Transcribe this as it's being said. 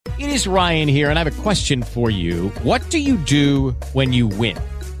It is Ryan here, and I have a question for you. What do you do when you win?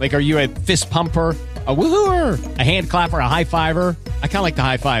 Like, are you a fist pumper, a woohooer, a hand clapper, a high fiver? I kind of like the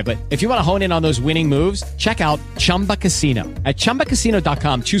high five, but if you want to hone in on those winning moves, check out Chumba Casino. At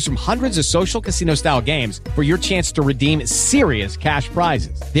ChumbaCasino.com, choose from hundreds of social casino-style games for your chance to redeem serious cash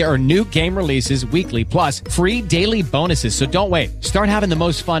prizes. There are new game releases weekly, plus free daily bonuses. So don't wait. Start having the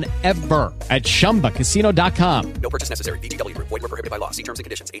most fun ever at ChumbaCasino.com. No purchase necessary. VGW Group. Void where prohibited by law. See terms and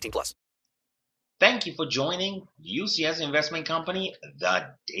conditions. 18+. Thank you for joining UCS Investment Company,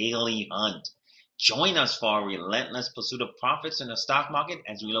 The Daily Hunt. Join us for our relentless pursuit of profits in the stock market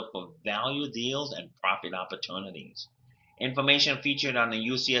as we look for value deals and profit opportunities. Information featured on the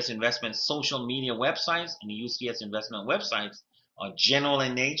UCS Investment social media websites and the UCS Investment websites are general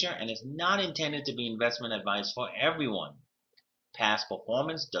in nature and is not intended to be investment advice for everyone. Past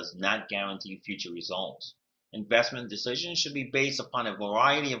performance does not guarantee future results. Investment decisions should be based upon a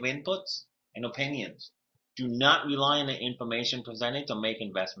variety of inputs and opinions. Do not rely on the information presented to make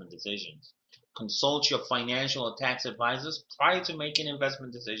investment decisions. Consult your financial or tax advisors prior to making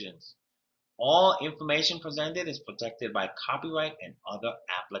investment decisions. All information presented is protected by copyright and other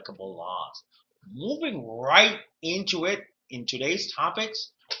applicable laws. Moving right into it, in today's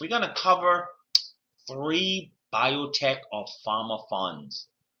topics, we're going to cover 3 biotech or pharma funds.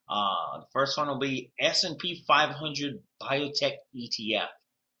 The first one will be S&P 500 Biotech ETF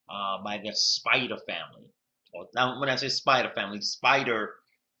by the Spider family. Or now, when I say Spider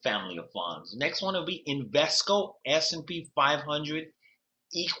family of funds. Next one will be Invesco S&P 500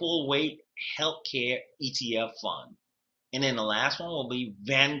 Equal Weight Healthcare ETF Fund. And then the last one will be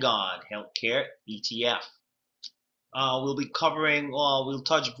Vanguard Healthcare ETF. We'll be covering, we'll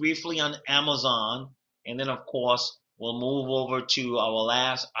touch briefly on Amazon. And then, of course, we'll move over to our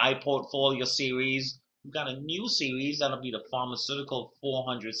last iPortfolio series. We've got a new series. That'll be the Pharmaceutical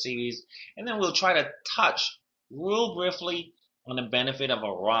 400 series. And then we'll try to touch real briefly on the benefit of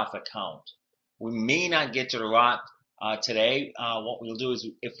a Roth account. We may not get to the Roth today. What we'll do is,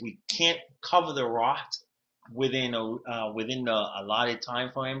 if we can't cover the Roth within the allotted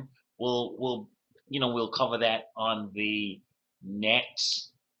time frame, we'll cover that on the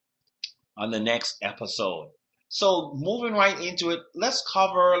next episode. So moving right into it, let's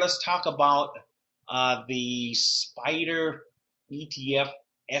talk about the Spider ETF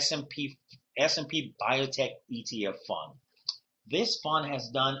S&P Biotech ETF Fund. This fund has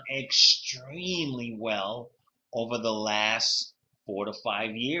done extremely well over the last 4 to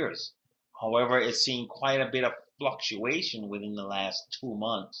 5 years. However, it's seen quite a bit of fluctuation within the last 2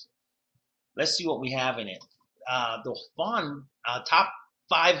 months. Let's see what we have in it. The fund, top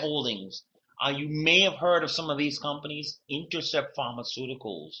 5 holdings. You may have heard of some of these companies: Intercept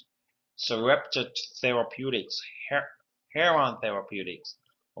Pharmaceuticals, Sarepta Therapeutics, Heron Therapeutics,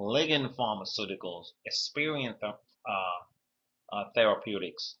 Ligand Pharmaceuticals, Esperion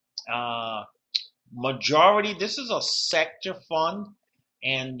Therapeutics. Majority, this is a sector fund,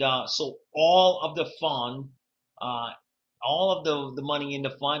 and so all of the fund, all of the money in the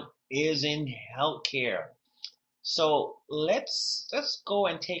fund is in healthcare. So let's go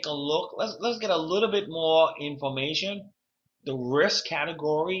and take a look. Let's get a little bit more information. The risk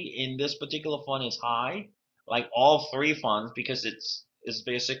category in this particular fund is high, like all 3 funds, because it's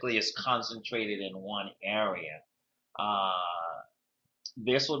concentrated in one area.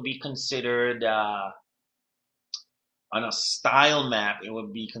 This would be considered, on a style map, it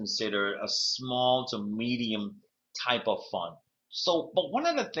would be considered a small to medium type of fund. So, but one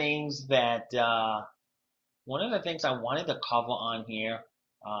of the things I wanted to cover on here,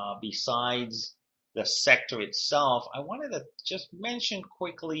 besides the sector itself, I wanted to just mention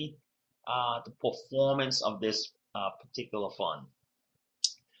quickly the performance of this particular fund.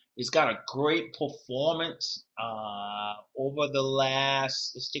 It's got a great performance over the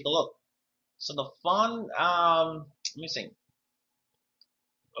last, let's take a look. So the fund, let me see.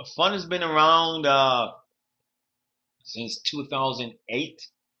 The fund has been around since 2008,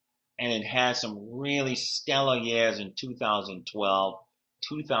 and it has some really stellar years in 2012,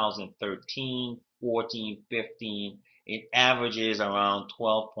 2013, 14, 15. It averages around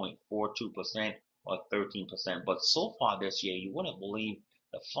 12.42% or 13%. But so far this year, you wouldn't believe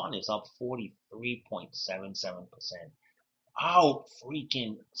the fund is up 43.77%. Out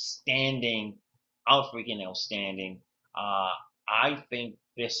freaking outstanding. I think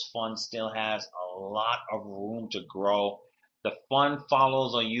this fund still has a lot of room to grow. The fund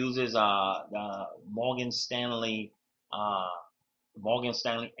follows or uses the Morgan Stanley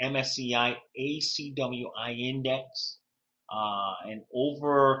MSCI ACWI index, and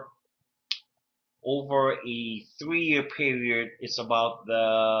over over a 3-year period, it's about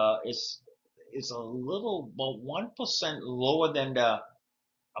it's a little about 1% lower than the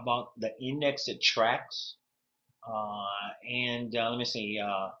index it tracks. And let me see.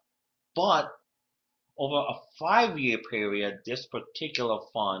 But over a 5-year period, this particular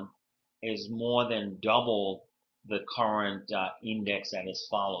fund is more than double the current index that is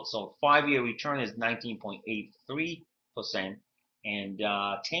followed. So 5-year return is 19.83%, and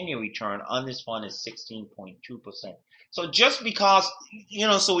 10-year return on this fund is 16.2%. So just because,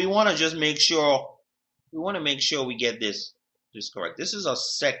 so we want to just make sure we get this correct. This is a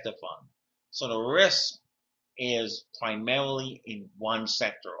sector fund, so the risk is primarily in one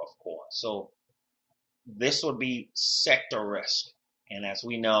sector, of course. So this would be sector risk, and as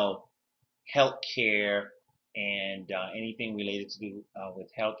we know, healthcare and anything related to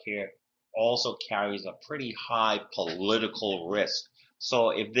with healthcare also carries a pretty high political risk.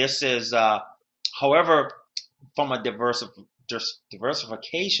 So if this is, however, from a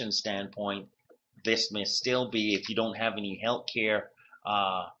diversification standpoint, this may still be, if you don't have any healthcare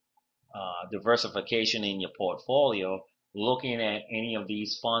diversification in your portfolio, looking at any of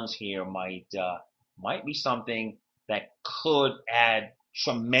these funds here might be something that could add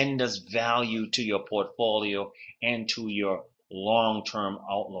tremendous value to your portfolio and to your long-term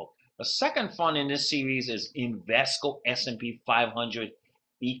outlook. The second fund in this series is Invesco S&P 500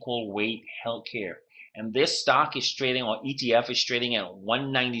 Equal Weight Healthcare. And this stock is trading, or ETF is trading at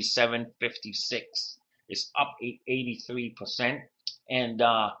 197.56. It's up 83%. And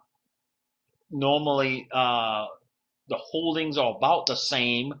normally the holdings are about the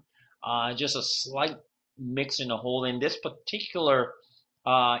same, just a slight mix in the holding. This particular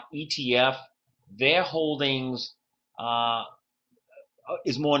ETF, their holdings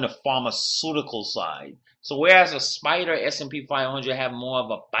is more on the pharmaceutical side. So whereas the Spider S&P 500 have more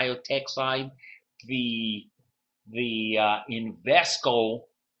of a biotech side, the Invesco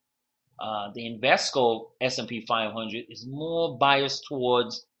S&P 500 is more biased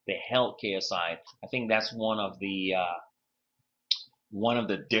towards the healthcare side. I think that's one of the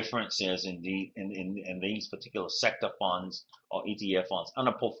differences in these particular sector funds or ETF funds. On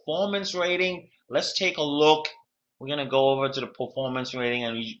a performance rating, let's take a look. We're going to go over to the performance rating,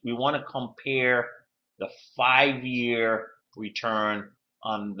 and we want to compare the 5-year return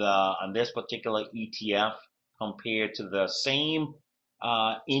on this particular ETF compared to the same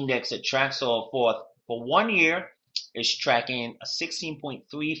index it tracks. So for 1 year, it's tracking a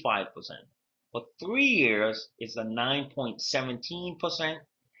 16.35%. For 3 years, it's a 9.17%.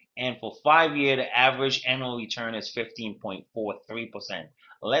 And for 5 year, the average annual return is 15.43%.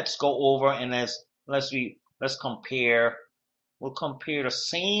 Let's go over and let's compare. We'll compare the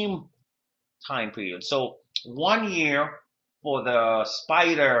same time period. So 1 year for the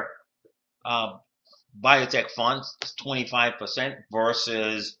Spider Biotech funds is 25%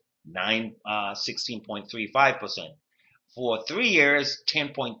 versus 16.35%. For 3 years,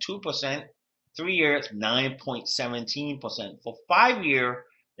 10.2%. 3 years, 9.17%. For 5 year,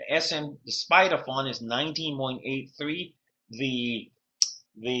 the Spider fund is 19.83. The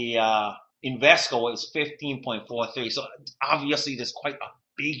Invesco is 15.43. So obviously, there's quite a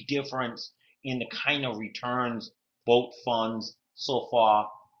big difference in the kind of returns both funds so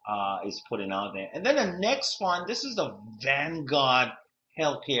far is putting out there. And then the next fund, this is the Vanguard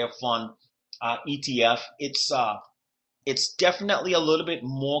Healthcare Fund ETF. It's definitely a little bit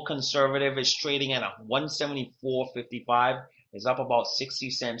more conservative. It's trading at a 174.55. It's up about 60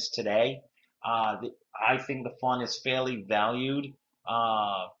 cents today. I think the fund is fairly valued.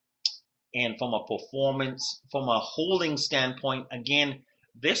 And from a holding standpoint, again,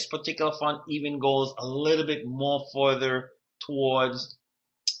 this particular fund even goes a little bit more further towards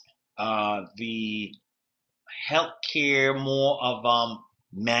the healthcare, more of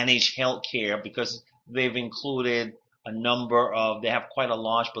managed healthcare, because they've included they have quite a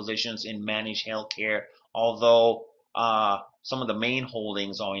large positions in managed healthcare, although some of the main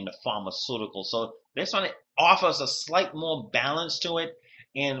holdings are in the pharmaceutical. So this one offers a slight more balance to it.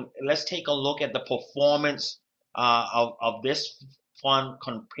 And let's take a look at the performance of this fund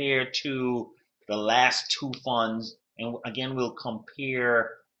compared to the last two funds. And again, we'll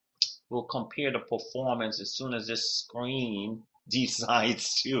compare the performance as soon as this screen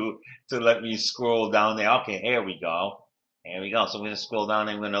decides to let me scroll down there. Okay, here we go. So we're going to scroll down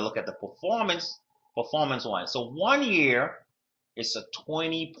and we're going to look at the performance-wise. So 1 year, it's a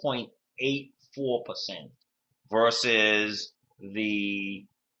 20.84% versus the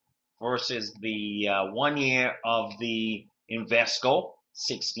 1 year of the Invesco,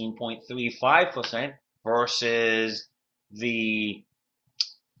 16.35% versus the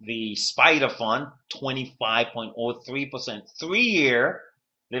the Spider Fund, 25.03%. 3-year,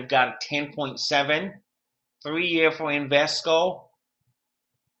 they've got a 10.7. 3-year for Invesco,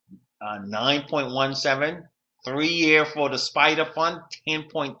 9.17. 3-year for the Spider Fund,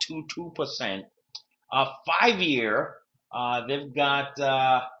 10.22%. 5-year, they've got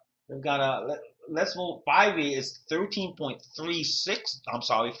let's move. 5-year is 13.36. I'm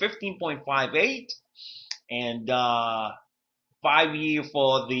sorry, 15.58, and 5-year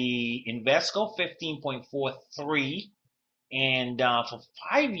for the Invesco, 15.43. And for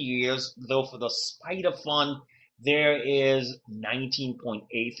 5 years, though, for the Spider Fund, there is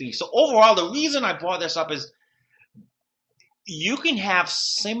 19.83. So overall, the reason I brought this up is you can have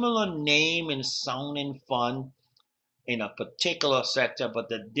similar name and sounding fund in a particular sector, but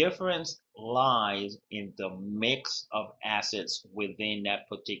the difference lies in the mix of assets within that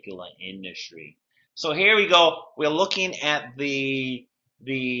particular industry. So here we go. We're looking at the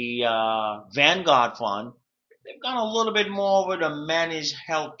Vanguard Fund. They've gone a little bit more over to managed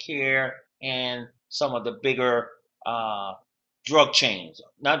healthcare and some of the bigger drug chains.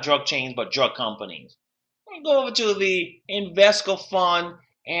 Not drug chains, but drug companies. We go over to the Invesco Fund,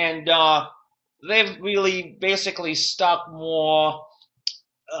 and they've really basically stuck more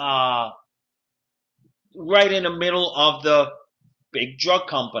right in the middle of the big drug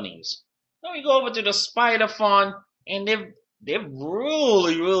companies. Then we go over to the Spider Fund, and they've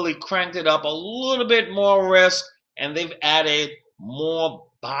really cranked it up a little bit more risk, and they've added more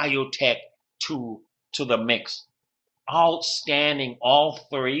biotech to the mix. Outstanding, all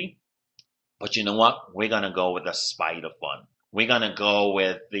three. But you know what? We're gonna go with the Spider Fund. We're gonna go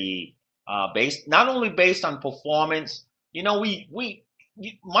with the not only based on performance. You know,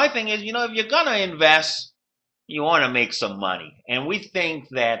 my thing is, you know, if you're gonna invest, you want to make some money, and we think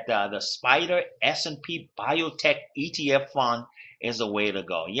that the Spider S&P Biotech ETF Fund is the way to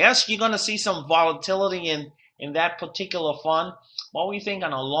go. Yes, you're gonna see some volatility in that particular fund, but we think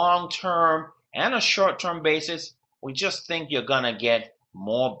on a long-term and a short-term basis, we just think you're gonna get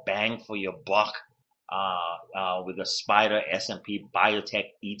more bang for your buck with the Spider S&P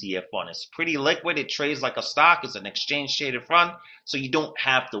Biotech ETF Fund. It's pretty liquid. It trades like a stock. It's an exchange-traded fund, so you don't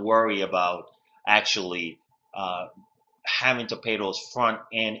have to worry about actually having to pay those front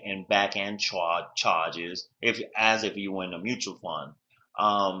end and back end charges if you were in a mutual fund.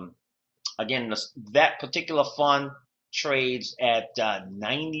 Again, that particular fund trades at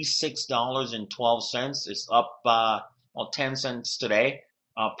 $96.12. It's up 10 cents today.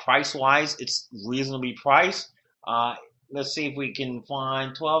 Price wise, it's reasonably priced. Let's see if we can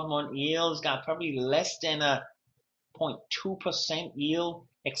find 12-month yield. It's got probably less than a 0.2% yield.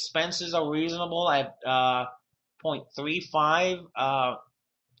 Expenses are reasonable at 0.35.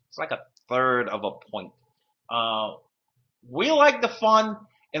 It's like a third of a point. We like the fund.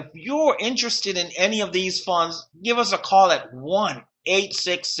 If you're interested in any of these funds, give us a call at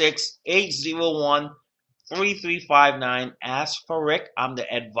 1-866-801-3359. Ask for Rick. I'm the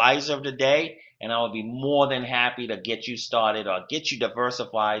advisor of the day, and I will be more than happy to get you started or get you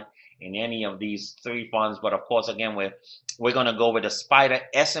diversified in any of these three funds. But of course, again, we're going to go with the Spider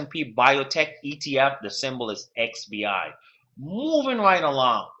S&P Biotech ETF. The symbol is XBI. Moving right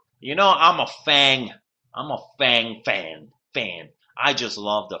along. You know, I'm a FANG fan. I just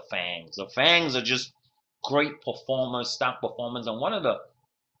love the FANGs. The FANGs are just great performers, stock performers, and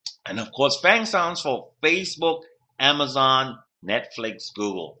of course, FANG stands for Facebook, Amazon, Netflix,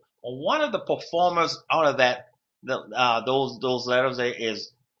 Google. Well, one of the performers out of that, those letters there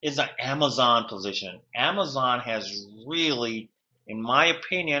is an Amazon position. Amazon has really, in my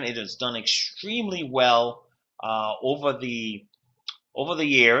opinion, it has done extremely well over the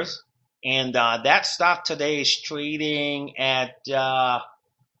years. And that stock today is trading at,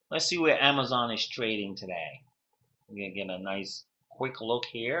 let's see where Amazon is trading today. We're going to get a nice quick look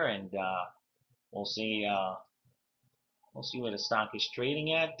here, and we'll see where the stock is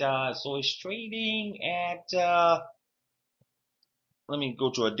trading at. So it's trading at, let me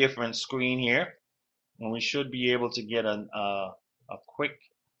go to a different screen here, and we should be able to get a quick.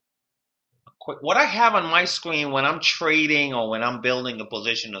 What I have on my screen when I'm trading or when I'm building a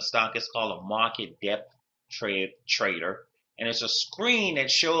position of stock is called a market depth trader. And it's a screen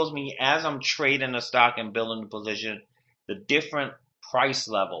that shows me as I'm trading the stock and building the position, the different price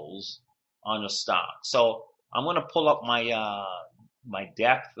levels on the stock. So I'm going to pull up my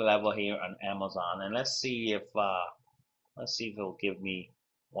depth level here on Amazon, and let's see if it'll give me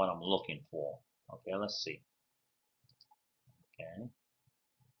what I'm looking for. Okay, let's see. Okay.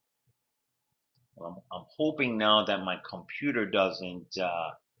 I'm hoping now that my computer doesn't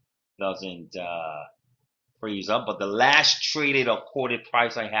freeze up. But the last traded or quoted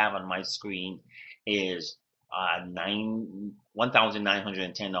price I have on my screen is $1,910 or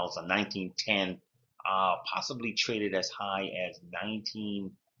 1910. Possibly traded as high as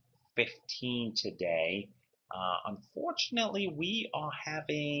 1915 today. Unfortunately, we are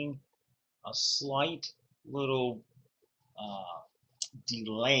having a slight little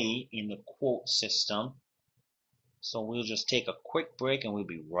delay in the quote system. So we'll just take a quick break and we'll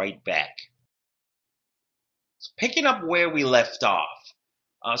be right back. So picking up where we left off.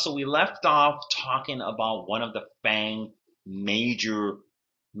 So we left off talking about one of the FANG major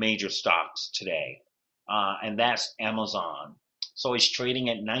stocks today. And that's Amazon. So it's trading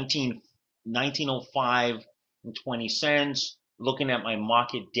at 1905 and 20 cents. Looking at my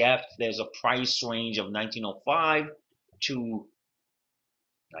market depth, there's a price range of 1905 to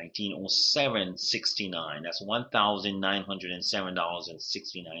 1907.69. That's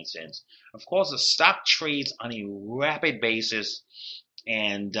 $1,907.69. Of course, the stock trades on a rapid basis,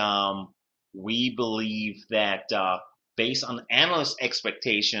 and we believe that based on analyst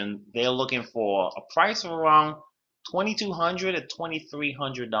expectation, they're looking for a price of around $2,200 to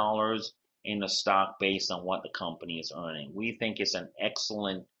 $2,300 in the stock based on what the company is earning. We think it's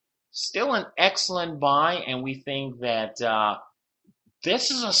still an excellent buy, and we think that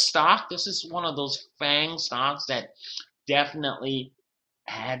this is one of those FANG stocks that definitely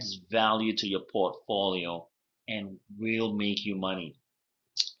adds value to your portfolio and will make you money.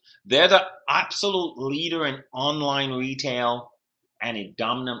 They're the absolute leader in online retail and a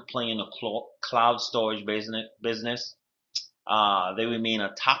dominant player in the cloud storage business. They remain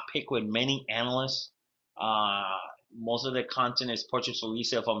a top pick with many analysts. Most of their content is purchased for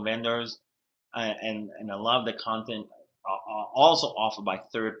resale from vendors, and a lot of the content are also offered by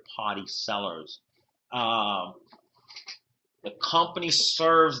third-party sellers. The company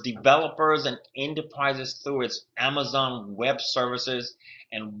serves developers and enterprises through its Amazon Web Services,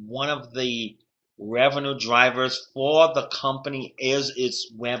 and one of the revenue drivers for the company is its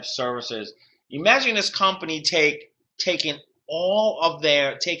web services. Imagine this company taking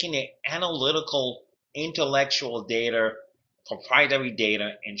their analytical, intellectual data, proprietary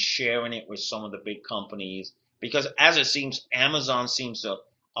data, and sharing it with some of the big companies. Because as it seems, Amazon seems to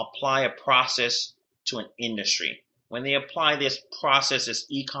apply a process to an industry. When they apply this process, this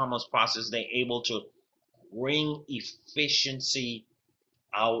e-commerce process, they're able to bring efficiency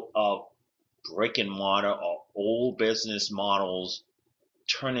out of brick and mortar or old business models,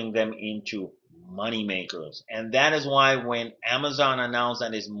 turning them into money makers. And that is why when Amazon announced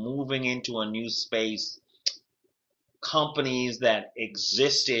that it's moving into a new space, companies that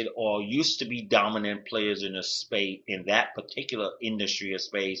existed or used to be dominant players in a space, in that particular industry or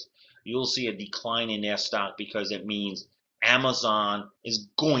space, you'll see a decline in their stock, because it means Amazon is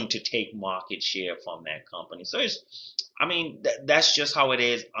going to take market share from that company. So that's just how it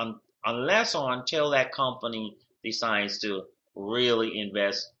is, unless or until that company decides to really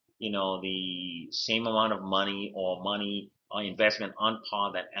invest, the same amount of money or investment on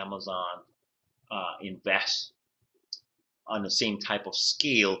par that Amazon invests on the same type of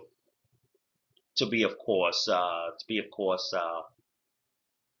scale to be, of course,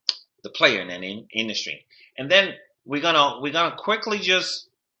 the player in an industry. And then we're gonna quickly just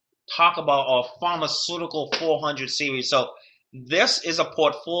talk about our pharmaceutical 400 series. So this is a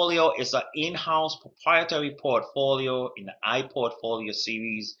portfolio. It's an in-house proprietary portfolio in the iPortfolio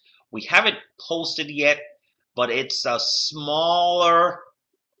series. We haven't posted yet, but it's a smaller,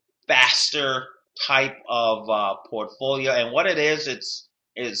 faster type of portfolio. And what it is,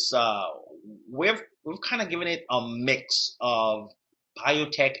 we've kind of given it a mix of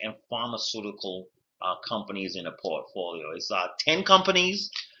biotech and pharmaceutical companies in a portfolio. It's 10 companies.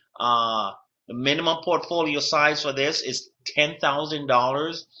 The minimum portfolio size for this is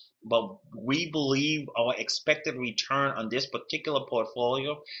 $10,000, but we believe our expected return on this particular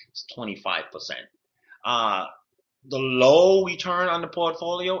portfolio is 25%. The low return on the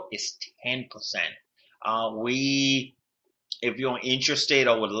portfolio is 10%. If you're interested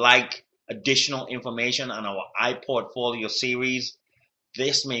or would like additional information on our iPortfolio series,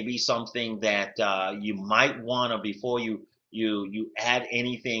 this may be something that you might want to, before you add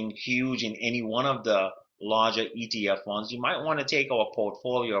anything huge in any one of the larger ETF funds, you might want to take our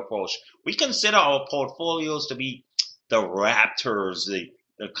portfolio approach. We consider our portfolios to be the raptors, the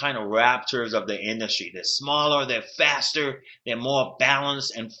kind of raptors of the industry. They're smaller, they're faster, they're more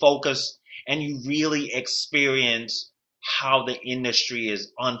balanced and focused, and you really experience how the industry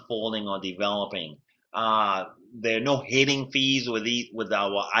is unfolding or developing. There are no hitting fees with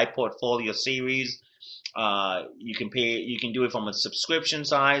our iPortfolio series. You can do it from a subscription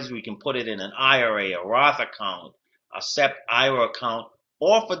size. We can put it in an IRA, a Roth account, a SEP IRA account,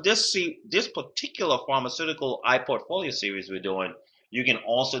 or for this particular pharmaceutical iPortfolio series we're doing, you can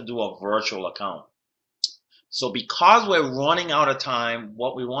also do a virtual account. So because we're running out of time,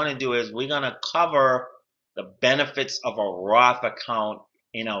 what we want to do is we're going to cover the benefits of a Roth account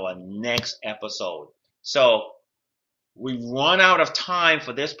in our next episode. So we run out of time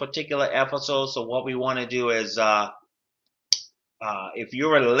for this particular episode. So what we want to do is, if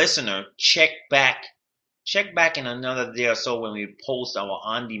you're a listener, check back in another day or so when we post our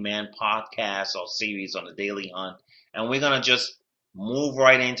on-demand podcast or series on the Daily Hunt. And we're going to just move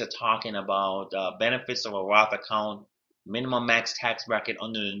right into talking about benefits of a Roth account, minimum max tax bracket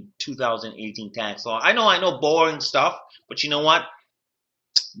under the 2018 tax law. I know boring stuff, but you know what?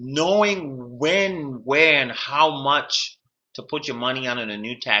 Knowing when, where, and how much to put your money on in a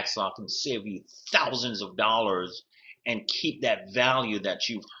new tax law can save you thousands of dollars and keep that value that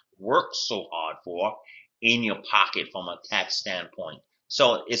you've worked so hard for in your pocket from a tax standpoint.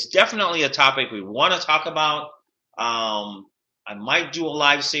 So it's definitely a topic we want to talk about. I might do a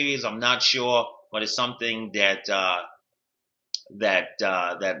live series. I'm not sure, but it's something that I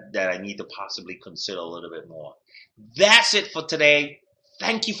need to possibly consider a little bit more. That's it for today.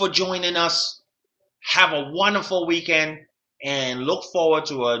 Thank you for joining us. Have a wonderful weekend and look forward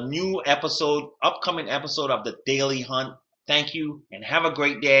to a new upcoming episode of the Daily Hunt. Thank you and have a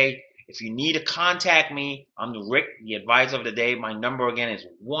great day. If you need to contact me, I'm Rick, the advisor of the day. My number again is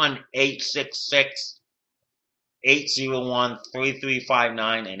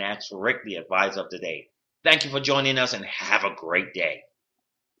 1-866-801-3359 and ask for Rick, the advisor of the day. Thank you for joining us and have a great day.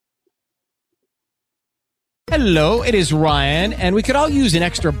 Hello, it is Ryan, and we could all use an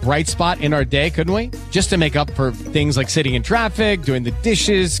extra bright spot in our day, couldn't we? Just to make up for things like sitting in traffic, doing the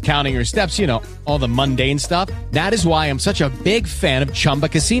dishes, counting your steps, all the mundane stuff. That is why I'm such a big fan of Chumba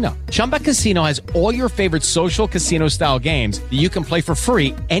Casino. Chumba Casino has all your favorite social casino-style games that you can play for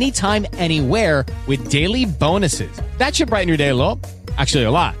free anytime, anywhere with daily bonuses. That should brighten your day a little. Actually,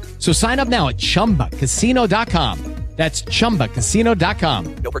 a lot. So sign up now at ChumbaCasino.com. That's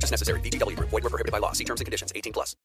ChumbaCasino.com. No purchase necessary. VGW Group. Void where prohibited by law. See terms and conditions. 18+.